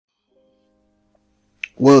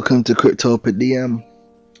Welcome to Cryptoperdiem,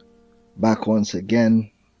 back once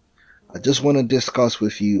again. I just want to discuss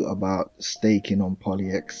with you about staking on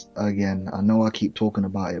PolyX again. I know I keep talking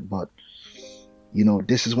about it, but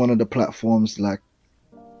this is one of the platforms, like,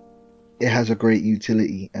 it has a great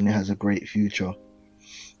utility and it has a great future.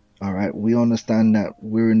 All right, we understand that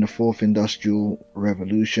we're in the fourth industrial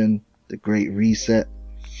revolution, the great reset.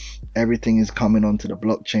 Everything is coming onto the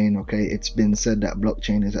blockchain. Okay, it's been said that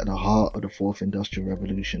blockchain is at the heart of the fourth industrial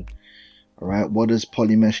revolution. All right, what does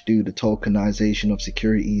Polymesh do? The tokenization of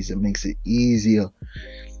securities. It makes it easier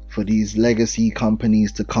for these legacy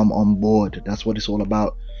companies to come on board. That's what it's all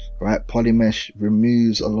about. Right, Polymesh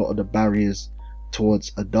removes a lot of the barriers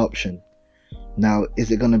towards adoption. Now,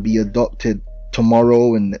 is it going to be adopted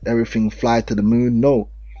tomorrow and everything fly to the moon? No.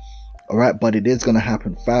 All right, but it is going to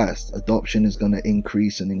happen fast. Adoption is going to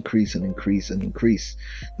increase and increase and increase and increase.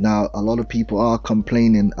 Now, a lot of people are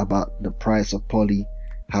complaining about the price of Poly,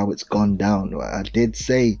 how it's gone down. I did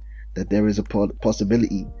say that there is a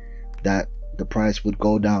possibility that the price would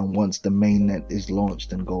go down once the mainnet is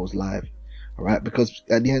launched and goes live. All right, because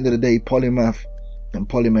at the end of the day, Polymath and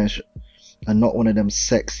Polymesh are not one of them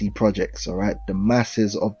sexy projects. All right, the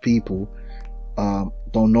masses of people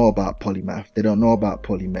don't know about Polymath. They don't know about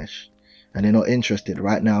Polymesh, and they're not interested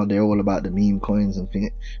right now. They're all about the meme coins and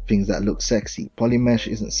things that look sexy. Polymesh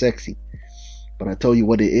isn't sexy, but I tell you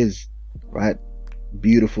what it is, right?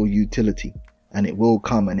 Beautiful utility, and it will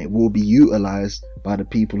come and it will be utilized by the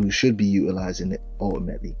people who should be utilizing it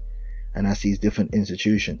ultimately, and that's these different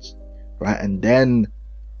institutions, right? And then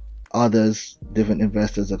others, different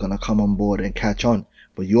investors, are going to come on board and catch on.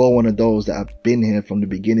 But you're one of those that have been here from the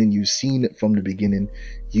beginning. You've seen it from the beginning.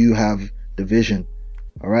 You have the vision.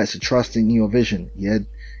 All right, so trust in your vision. Yeah,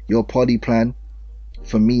 your Poly plan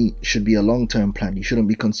for me should be a long-term plan. You shouldn't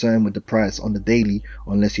be concerned with the price on the daily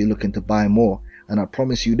unless you're looking to buy more. And I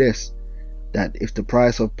promise you this, that if the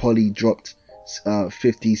price of Poly dropped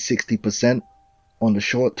 50-60% on the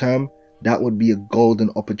short term, that would be a golden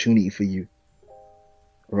opportunity for you,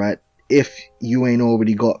 right? If you ain't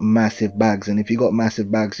already got massive bags. And if you got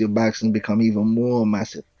massive bags, your bags can become even more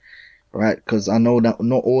massive, right? Because I know that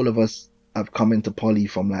not all of us have come into Poly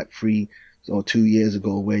from like 3 or 2 years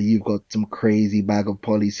ago, where you've got some crazy bag of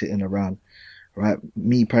Poly sitting around, right?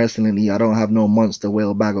 Me personally, I don't have no monster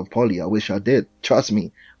whale bag of Poly. I wish I did, trust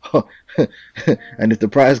me. And if the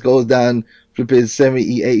price goes down flipping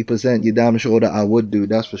 70-80%, you're damn sure that I would do,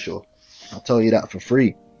 that's for sure. I'll tell you that for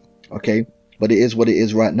free. Okay, but it is what it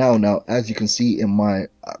is right now. Now, as you can see in my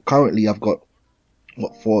currently I've got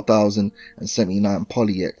what 4,079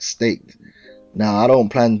 PolyX staked. Now, I don't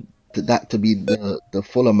plan that to be the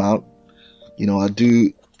full amount. I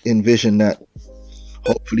do envision that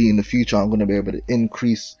hopefully in the future I'm going to be able to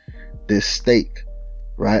increase this stake,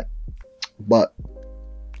 right? But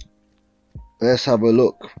let's have a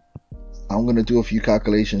look. I'm going to do a few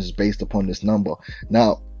calculations based upon this number.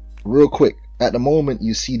 Now, real quick, at the moment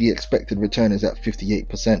you see the expected return is at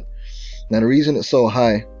 58%. Now, the reason it's so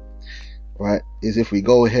high, right, is if we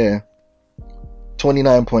go here,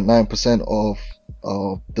 29.9% of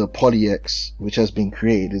the PolyX which has been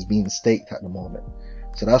created is being staked at the moment.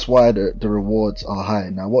 So that's why the rewards are high.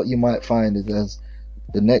 Now, what you might find is as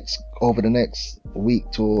over the next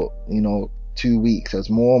week to 2 weeks,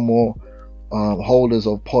 as more and more holders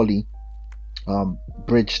of Poly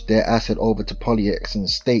bridge their asset over to PolyX and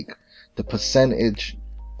stake, the percentage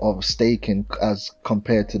of staking as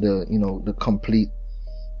compared to the complete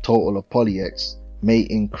total of PolyX may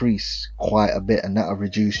increase quite a bit, and that'll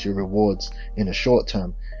reduce your rewards in the short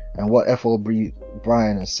term. And what FOB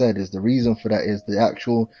Brian has said is the reason for that is the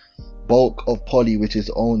actual bulk of Poly, which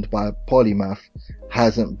is owned by Polymath,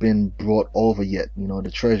 hasn't been brought over yet.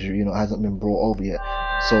 The treasury hasn't been brought over yet.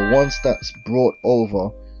 So once that's brought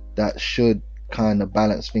over, that should kind of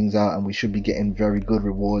balance things out, and we should be getting very good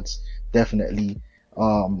rewards, definitely,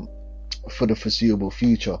 for the foreseeable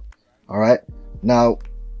future. All right, now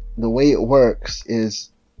the way it works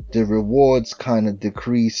is the rewards kind of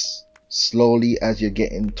decrease slowly as you're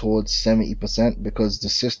getting towards 70%, because the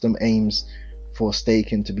system aims for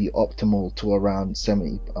staking to be optimal to around to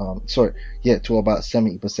about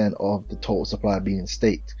 70% of the total supply being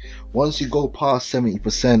staked. Once you go past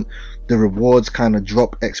 70%, the rewards kind of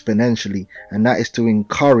drop exponentially, and that is to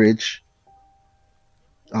encourage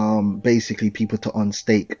basically people to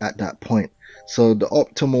unstake at that point. So the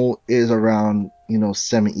optimal is around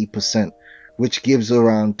 70%, which gives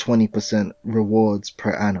around 20% rewards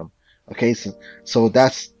per annum. Okay, so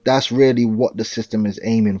that's really what the system is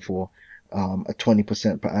aiming for, a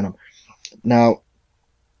 20% per annum. Now,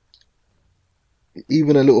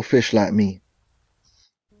 even a little fish like me,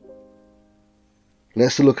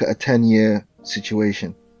 let's look at a 10-year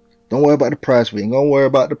situation. Don't worry about the price. We ain't gonna worry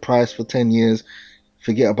about the price for 10 years.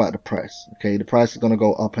 Forget about the price. Okay, the price is gonna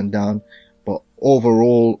go up and down, but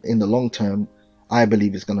overall in the long term, I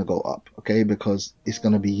believe it's gonna go up. Okay, because it's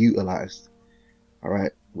gonna be utilized. All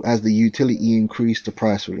right, as the utility increase, the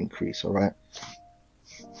price will increase. All right.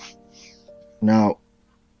 Now,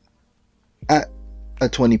 at a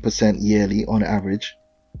 20% yearly on average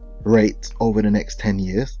rate over the next 10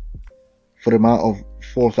 years, for the amount of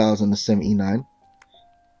 4,079,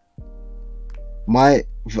 my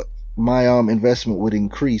investment would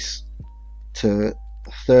increase to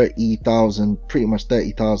 30,000, pretty much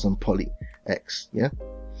 30,000 poly X. Yeah,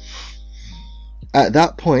 at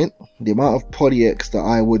that point, the amount of poly X that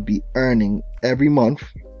I would be earning every month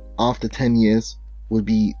after 10 years would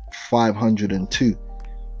be 502.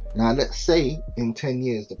 Now let's say in 10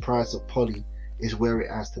 years the price of poly is where it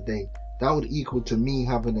is today. That would equal to me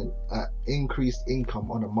having an increased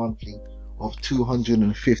income on a monthly of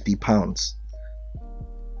 £250.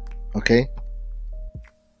 Okay,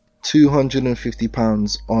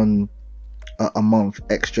 £250 on a month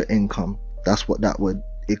extra income. That's what that would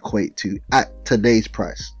equate to at today's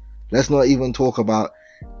price. Let's not even talk about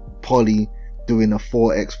poly doing a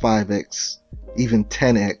 4x, 5x, even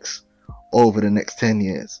 10x over the next 10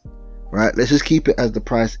 years. Right, let's just keep it as the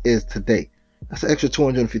price is today. That's an extra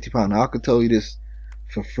 £250. Now I could tell you this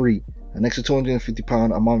for free. An extra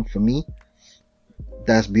 £250 a month for me,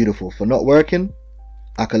 that's beautiful. For not working,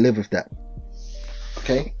 I can live with that.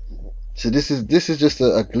 Okay, so this is just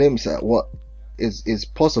a glimpse at what is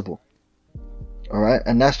possible. All right,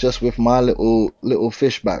 and that's just with my little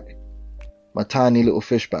fish bag, my tiny little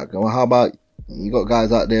fish bag. Well, how about you got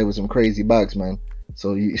guys out there with some crazy bags, man?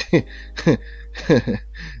 So you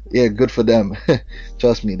yeah, good for them.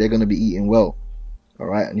 Trust me, they're gonna be eating well. All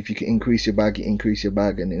right, and if you can increase your bag, you increase your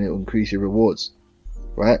bag, and it'll increase your rewards.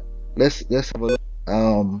 Right, let's have a look.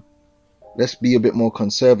 Let's be a bit more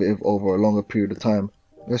conservative over a longer period of time.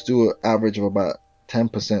 Let's do an average of about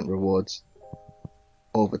 10% rewards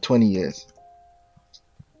over 20 years.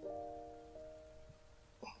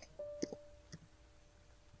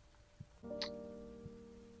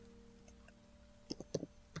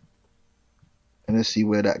 And let's see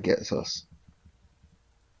where that gets us.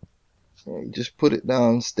 Yeah, you just put it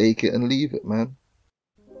down, stake it, and leave it, man.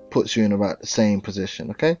 Puts you in about the same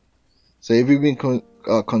position, okay? So if you've been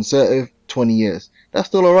conservative 20 years, that's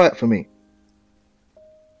still alright for me.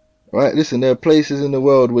 Right? Listen, there are places in the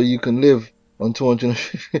world where you can live on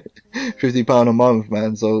 £250 a month,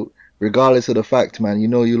 man. So regardless of the fact, man, you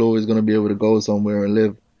know you're always going to be able to go somewhere and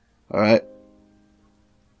live. Alright?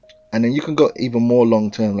 And then you can go even more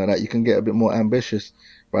long term like that. You can get a bit more ambitious,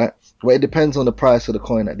 right? But it depends on the price of the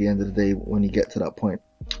coin at the end of the day when you get to that point.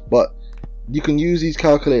 But you can use these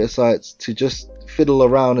calculator sites to just fiddle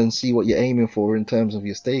around and see what you're aiming for in terms of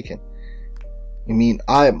your staking. I mean,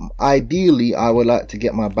 ideally I would like to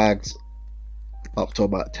get my bags up to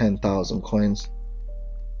about 10,000 coins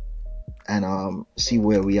and see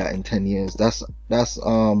where we are in 10 years. That's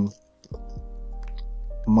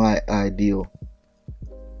my ideal.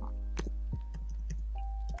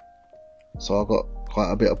 So I've got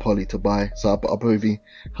quite a bit of poly to buy, so I'll probably be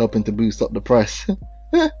helping to boost up the price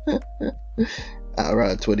at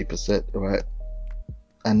around 20%, right?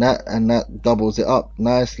 And that doubles it up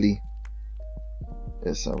nicely.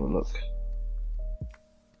 Let's have a look.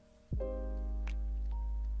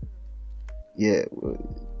 Yeah,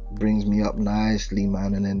 brings me up nicely,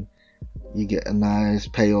 man, and then you get a nice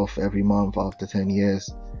payoff every month after 10 years.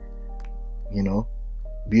 You know,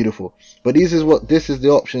 beautiful. But this is the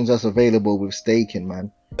options that's available with staking,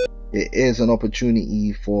 man. It is an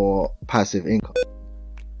opportunity for passive income.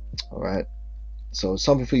 All right, so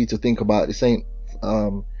something for you to think about. This ain't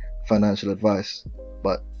financial advice,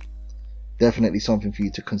 but definitely something for you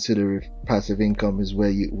to consider if passive income is where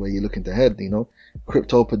you're looking to head. You know,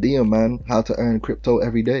 Cryptoperdiem, man, how to earn crypto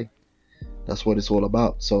every day. That's what it's all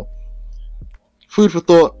about. So food for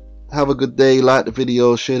thought. Have a good day. Like the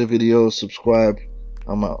video, share the video, subscribe.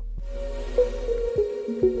 I'm out.